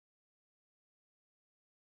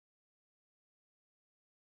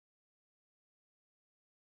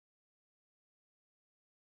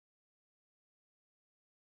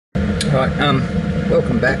Right,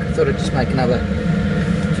 welcome back. I thought I'd just make another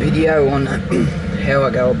video on how I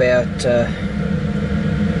go about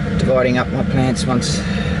dividing up my plants once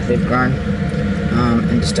they've grown,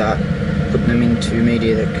 and to start putting them into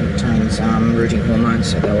media that contains rooting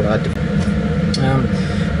hormones, so they'll right,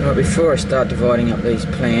 before I start dividing up these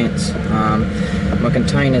plants, my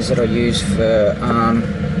containers that I use for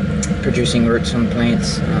producing roots on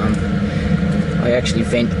plants, I actually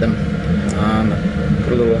vent them.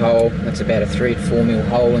 Put a little hole, that's about a 3 to 4 mil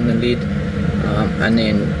hole in the lid, and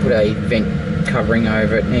then put a vent covering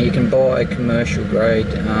over it. Now you can buy commercial grade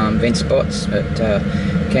vent spots, but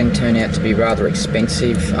can turn out to be rather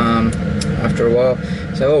expensive after a while.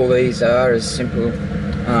 So all these are as simple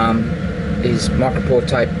is micropore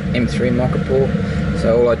tape, M3 micropore.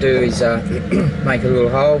 So all I do is make a little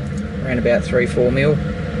hole around about 3-4 mil.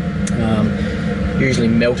 Usually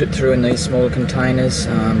melt it through in these smaller containers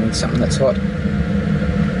with something that's hot.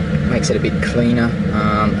 Makes it a bit cleaner,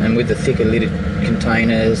 and with the thicker lidded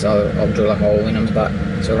containers I'll drill a hole in them, but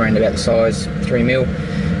it's around about the size 3 mil,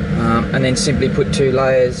 and then simply put 2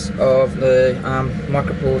 layers of the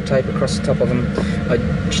micropore tape across the top of them. I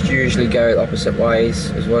usually go opposite ways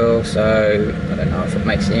as well, so I don't know if it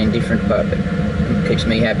makes it any different, but it keeps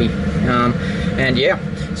me happy. And yeah,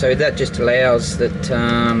 so that just allows that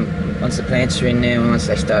once the plants are in there, once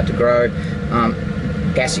they start to grow,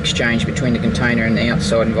 gas exchange between the container and the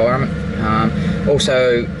outside environment.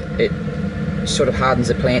 Also, it sort of hardens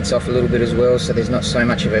the plants off a little bit as well, so there's not so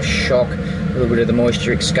much of a shock. A little bit of the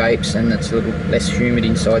moisture escapes, and it's a little less humid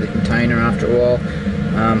inside the container after a while.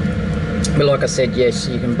 But like I said, yes,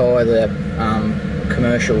 you can buy the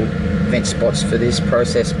commercial vent spots for this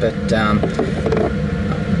process, but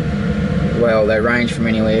well, they range from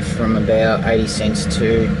anywhere from about 80 cents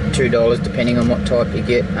to $2 depending on what type you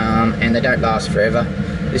get, and they don't last forever.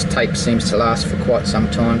 This tape seems to last for quite some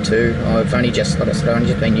time too. I've only just, like I said, I've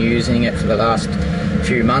just been using it for the last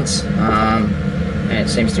few months, and it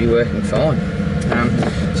seems to be working fine.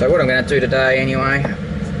 So what I'm going to do today anyway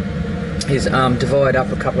is divide up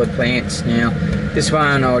a couple of plants. Now this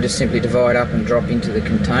one I'll just simply divide up and drop into the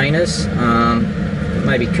containers,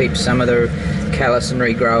 maybe keep some of the callus and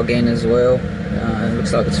regrow again as well. It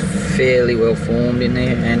looks like it's fairly well formed in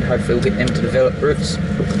there, and hopefully we'll get them to develop roots.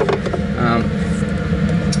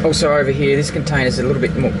 Also over here, this container is a little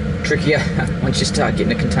bit more trickier. Once you start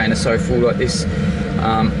getting a container so full like this,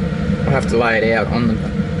 I'll have to lay it out on the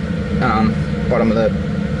bottom of the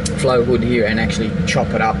flow hood here and actually chop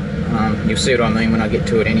it up. You'll see what I mean when I get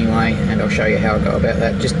to it anyway, and I'll show you how I go about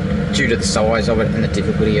that, just due to the size of it and the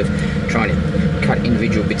difficulty of trying to cut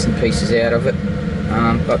individual bits and pieces out of it.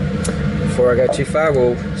 But before I go too far,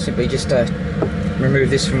 we'll simply just remove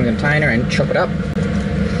this from the container and chop it up.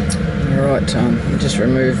 Alright, I'll just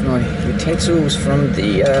remove my utensils from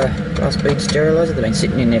the glass bead steriliser. They've been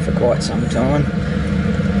sitting in there for quite some time.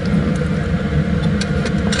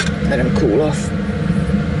 Let them cool off.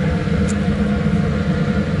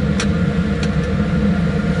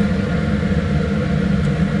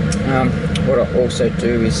 What I also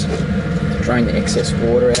do is drain the excess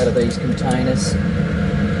water out of these containers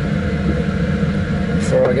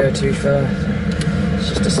before I go too far. It's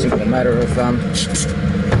just a simple matter of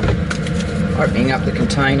opening up the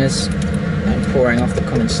containers and pouring off the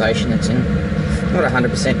condensation that's in. Not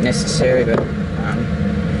 100% necessary, but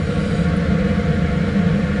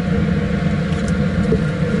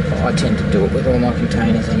I tend to do it with all my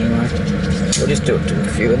containers anyway. We'll just do it to a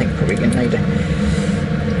few. I think probably going to need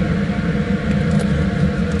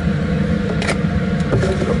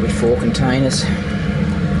probably 4 containers.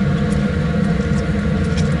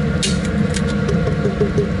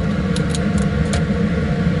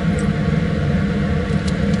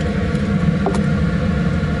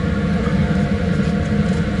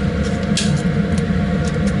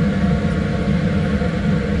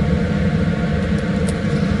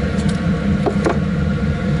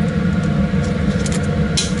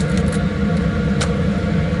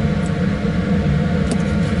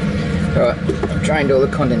 Right, I've drained all the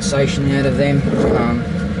condensation out of them.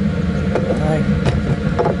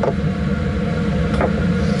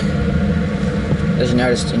 As you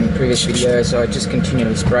noticed in previous videos, I just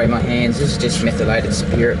continually spray my hands. This is just methylated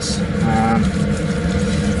spirits,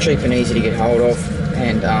 cheap and easy to get hold of,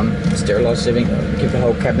 and sterilise everything. Give the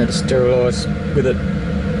whole cabinet a sterilise with it,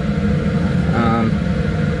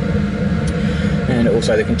 and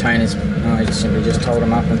also the containers. I just simply hold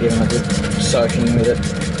them up and give them a good soaking with it.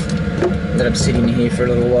 Let them sit in here for a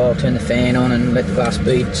little while, turn the fan on and let the glass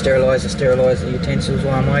bead steriliser sterilise the utensils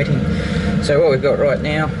while I'm waiting. So what we've got right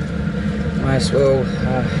now, might as well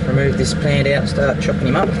remove this plant out and start chopping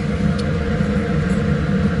him up.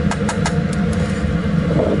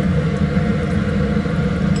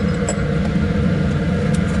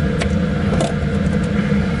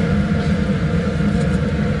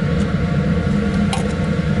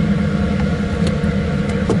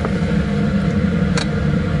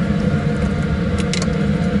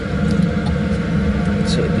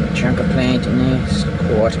 chunk of plant in there. It's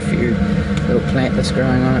quite a few little plant that's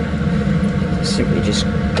growing on it. Simply just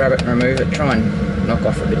grab it and remove it. Try and knock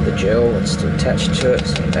off a bit of the gel that's still attached to it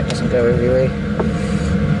so that doesn't go everywhere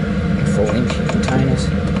and fall into your containers.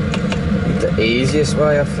 I think the easiest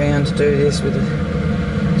way I've found to do this with it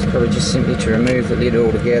is probably just simply to remove the lid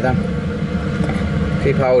altogether.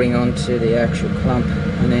 Keep holding on to the actual clump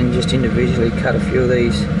and then just individually cut a few of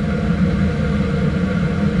these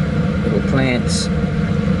little plants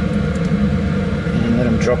and let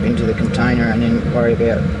them drop into the container, and then worry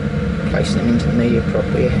about placing them into the media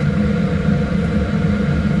properly.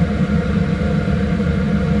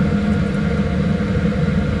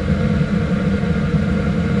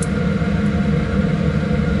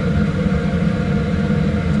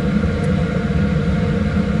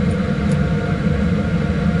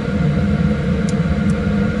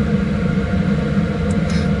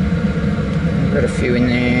 Got a few in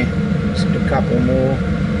there, just a couple more.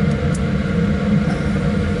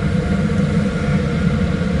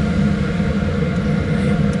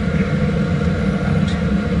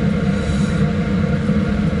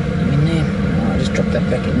 In there. I'll just drop that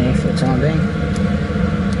back in there for the time being.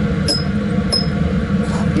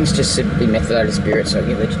 It's just simply methylated spirit, so I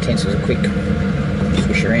give the utensils a quick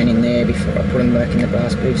swish around in there before I put them back in the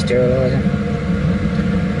blast bead steriliser.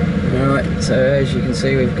 Alright, so as you can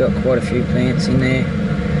see, we've got quite a few plants in there.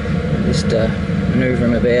 I'll just manoeuvre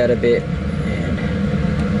them about a bit and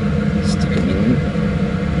stick them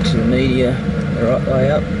into the media the right way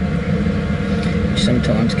up, which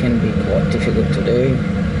sometimes can be quite difficult to do.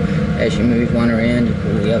 As you move one around, you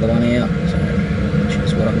pull the other one out, so, which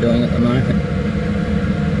is what I'm doing at the moment.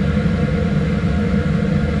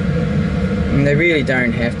 And they really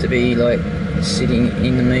don't have to be like sitting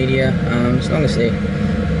in the media, as long as they're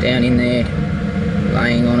down in there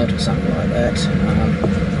laying on it or something like that,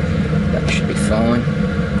 that should be fine.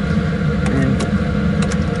 And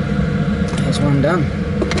there's one done.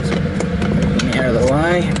 Move him out of the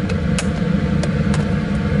way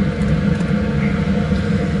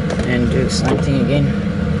and do the same thing again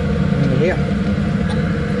over here.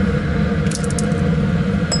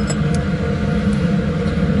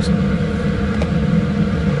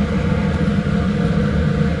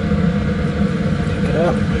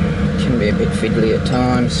 Can be a bit fiddly at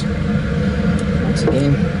times. Once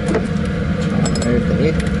again, try and move the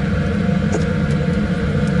lid.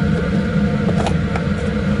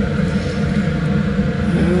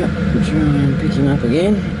 Try and pick him up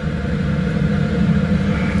again.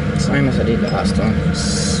 Same as I did last time,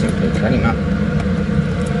 simply cut him up.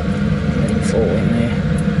 Let him fall in there.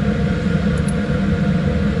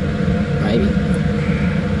 Maybe.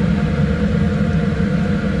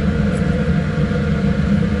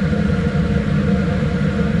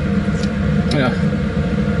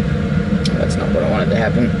 That's not what I wanted to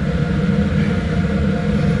happen.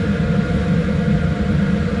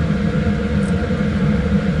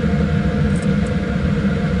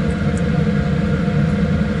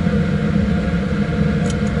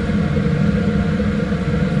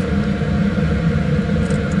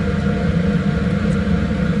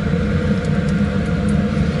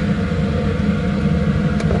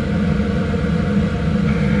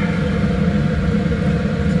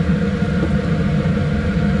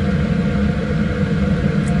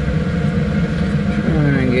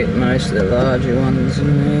 Get most of the larger ones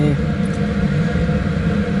in there.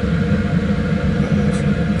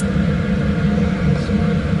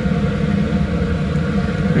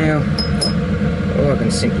 Now, all I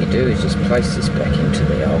can simply do is just place this back into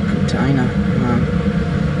the old container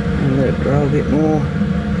and let it grow a bit more.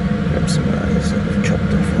 Grab some of those that we've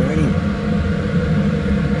chopped off already.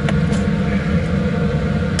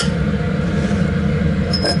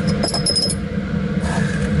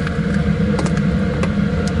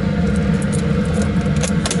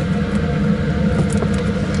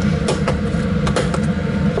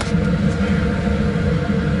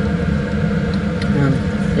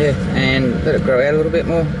 Yeah, and let it grow out a little bit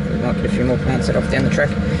more. We might get a few more plants set off down the track.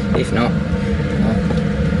 If not,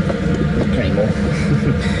 plenty more.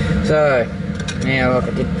 So now, like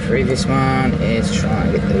I did the previous one, is try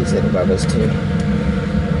and get these little bubbles to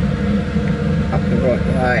up the right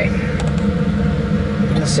way.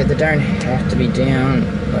 Like I said, they don't have to be down,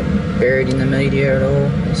 like buried in the media at all.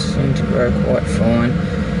 They seem to grow quite fine.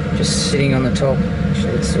 Just sitting on the top.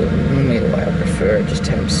 Actually, it's normally the way I prefer it, just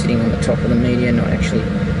have them sitting on the top of the media, not actually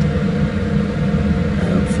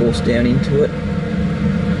forced down into it.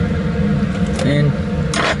 And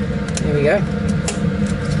there we go.